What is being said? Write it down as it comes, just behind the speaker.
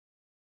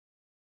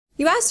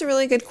You asked a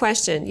really good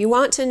question. You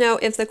want to know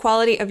if the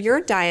quality of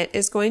your diet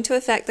is going to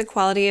affect the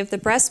quality of the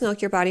breast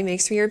milk your body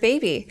makes for your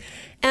baby.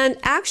 And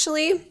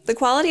actually, the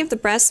quality of the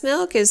breast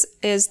milk is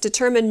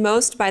determined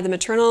most by the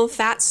maternal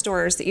fat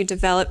stores that you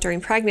develop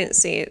during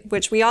pregnancy,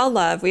 which we all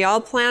love. We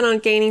all plan on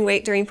gaining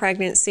weight during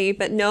pregnancy,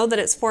 but know that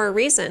it's for a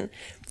reason.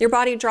 Your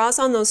body draws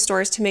on those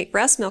stores to make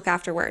breast milk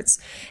afterwards.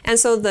 And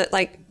so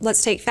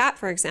let's take fat,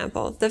 for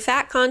example. The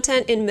fat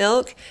content in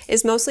milk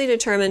is mostly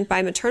determined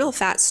by maternal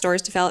fat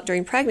stores developed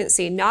during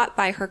pregnancy, not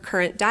by her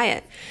current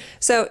diet.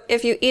 So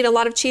if you eat a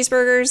lot of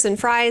cheeseburgers and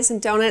fries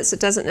and donuts, it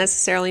doesn't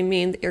necessarily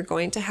mean that you're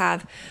going to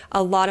have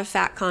a lot of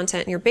fat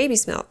content in your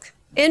baby's milk.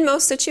 In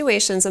most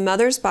situations, a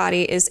mother's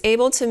body is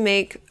able to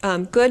make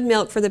good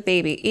milk for the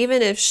baby,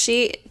 even if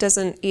she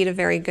doesn't eat a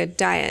very good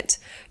diet.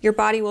 Your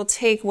body will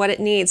take what it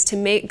needs to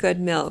make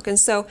good milk. And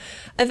so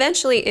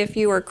eventually, if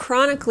you are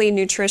chronically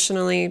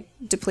nutritionally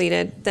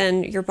depleted,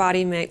 then your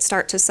body might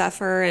start to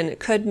suffer and it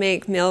could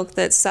make milk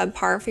that's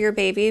subpar for your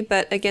baby.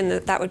 But again,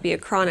 that would be a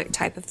chronic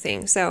type of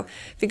thing. So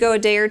if you go a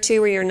day or two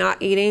where you're not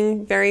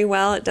eating very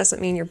well, it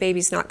doesn't mean your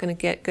baby's not going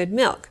to get good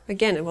milk.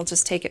 Again, it will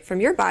just take it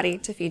from your body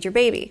to feed your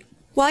baby.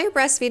 While you're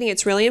breastfeeding,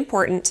 it's really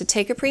important to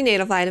take a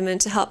prenatal vitamin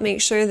to help make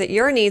sure that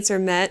your needs are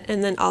met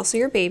and then also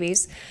your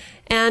baby's.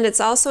 And it's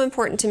also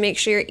important to make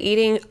sure you're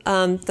eating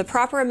the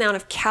proper amount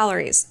of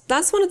calories.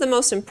 That's one of the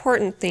most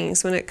important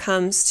things when it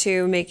comes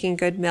to making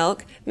good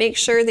milk. Make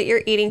sure that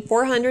you're eating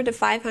 400 to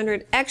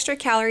 500 extra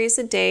calories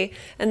a day,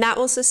 and that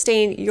will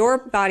sustain your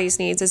body's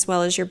needs as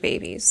well as your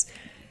baby's.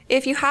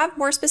 If you have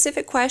more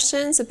specific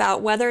questions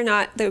about whether or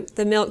not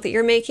the milk that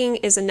you're making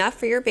is enough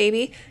for your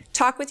baby,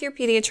 talk with your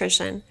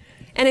pediatrician.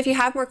 And if you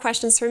have more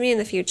questions for me in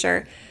the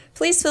future,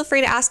 please feel free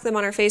to ask them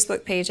on our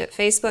Facebook page at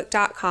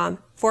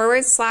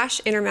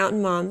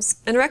facebook.com/InterMountainMoms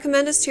and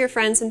recommend us to your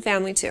friends and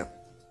family too.